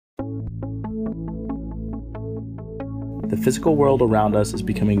the physical world around us is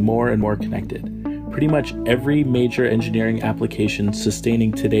becoming more and more connected. Pretty much every major engineering application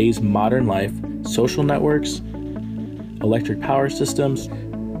sustaining today's modern life, social networks, electric power systems,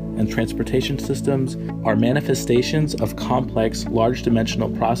 and transportation systems are manifestations of complex, large-dimensional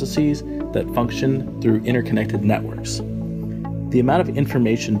processes that function through interconnected networks. The amount of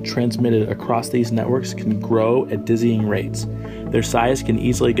information transmitted across these networks can grow at dizzying rates. Their size can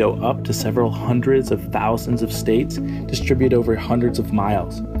easily go up to several hundreds of thousands of states distributed over hundreds of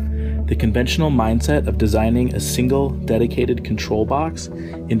miles. The conventional mindset of designing a single, dedicated control box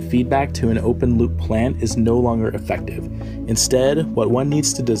in feedback to an open-loop plant is no longer effective. Instead, what one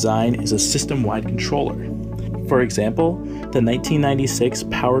needs to design is a system-wide controller. For example, the 1996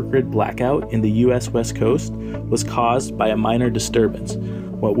 power grid blackout in the US West Coast was caused by a minor disturbance.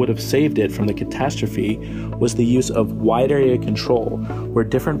 What would have saved it from the catastrophe was the use of wide area control, where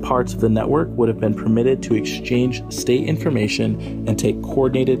different parts of the network would have been permitted to exchange state information and take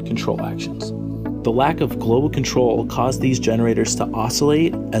coordinated control actions. The lack of global control caused these generators to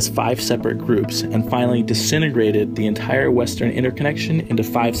oscillate as 5 separate groups and finally disintegrated the entire Western interconnection into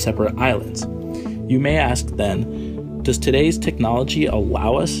 5 separate islands. You may ask then, does today's technology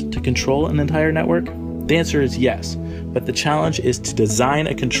allow us to control an entire network? The answer is yes, but the challenge is to design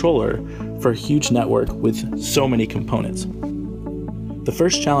a controller for a huge network with so many components. The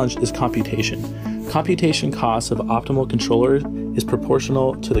first challenge is computation. Computation cost of optimal controllers is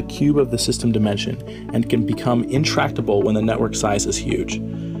proportional to the cube of the system dimension and can become intractable when the network size is huge.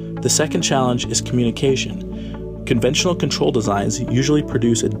 The second challenge is communication. Conventional control designs usually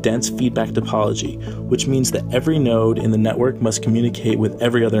produce a dense feedback topology, which means that every node in the network must communicate with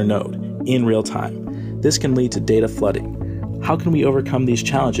every other node in real time. This can lead to data flooding. How can we overcome these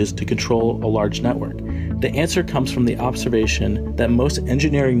challenges to control a large network? The answer comes from the observation that most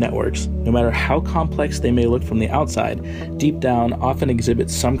engineering networks, no matter how complex they may look from the outside, deep down often exhibit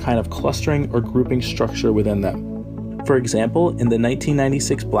some kind of clustering or grouping structure within them. For example, in the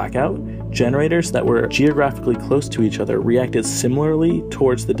 1996 blackout, generators that were geographically close to each other reacted similarly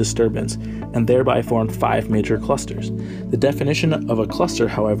towards the disturbance and thereby formed 5 major clusters. The definition of a cluster,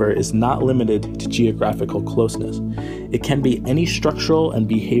 however, is not limited to geographical closeness. It can be any structural and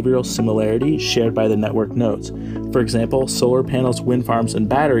behavioral similarity shared by the network nodes. For example, solar panels, wind farms, and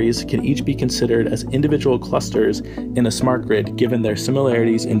batteries can each be considered as individual clusters in a smart grid given their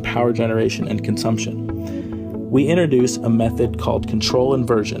similarities in power generation and consumption. We introduce a method called control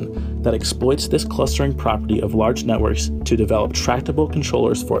inversion that exploits this clustering property of large networks to develop tractable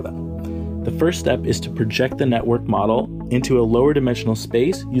controllers for them. The first step is to project the network model into a lower dimensional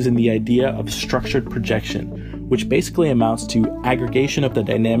space using the idea of structured projection, which basically amounts to aggregation of the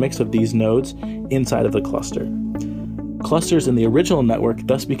dynamics of these nodes inside of the cluster. Clusters in the original network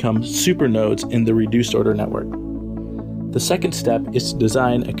thus become supernodes in the reduced order network. The second step is to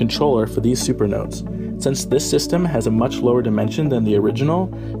design a controller for these supernodes. Since this system has a much lower dimension than the original,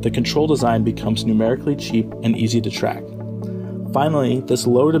 the control design becomes numerically cheap and easy to track. Finally, this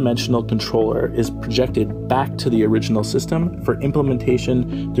lower dimensional controller is projected back to the original system for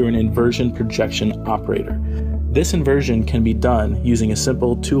implementation through an inversion projection operator. This inversion can be done using a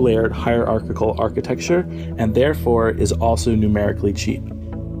simple 2-layered hierarchical architecture and therefore is also numerically cheap.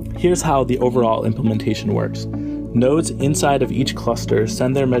 Here's how the overall implementation works. Nodes inside of each cluster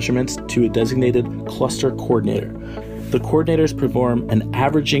send their measurements to a designated cluster coordinator. The coordinators perform an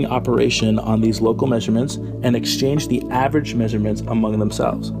averaging operation on these local measurements and exchange the average measurements among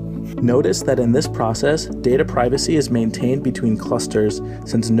themselves. Notice that in this process, data privacy is maintained between clusters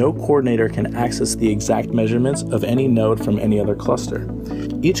since no coordinator can access the exact measurements of any node from any other cluster.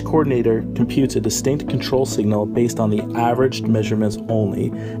 Each coordinator computes a distinct control signal based on the averaged measurements only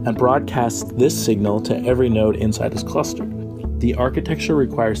and broadcasts this signal to every node inside his cluster. The architecture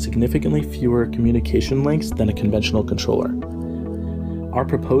requires significantly fewer communication links than a conventional controller. Our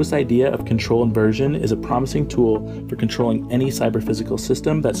proposed idea of control inversion is a promising tool for controlling any cyber-physical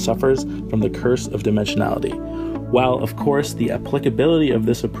system that suffers from the curse of dimensionality. While, of course, the applicability of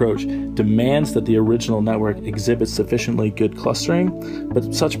this approach demands that the original network exhibits sufficiently good clustering,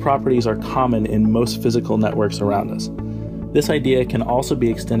 but such properties are common in most physical networks around us. This idea can also be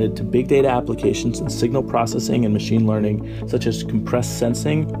extended to big data applications in signal processing and machine learning, such as compressed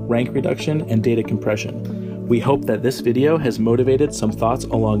sensing, rank reduction, and data compression. We hope that this video has motivated some thoughts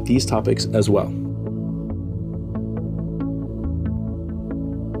along these topics as well.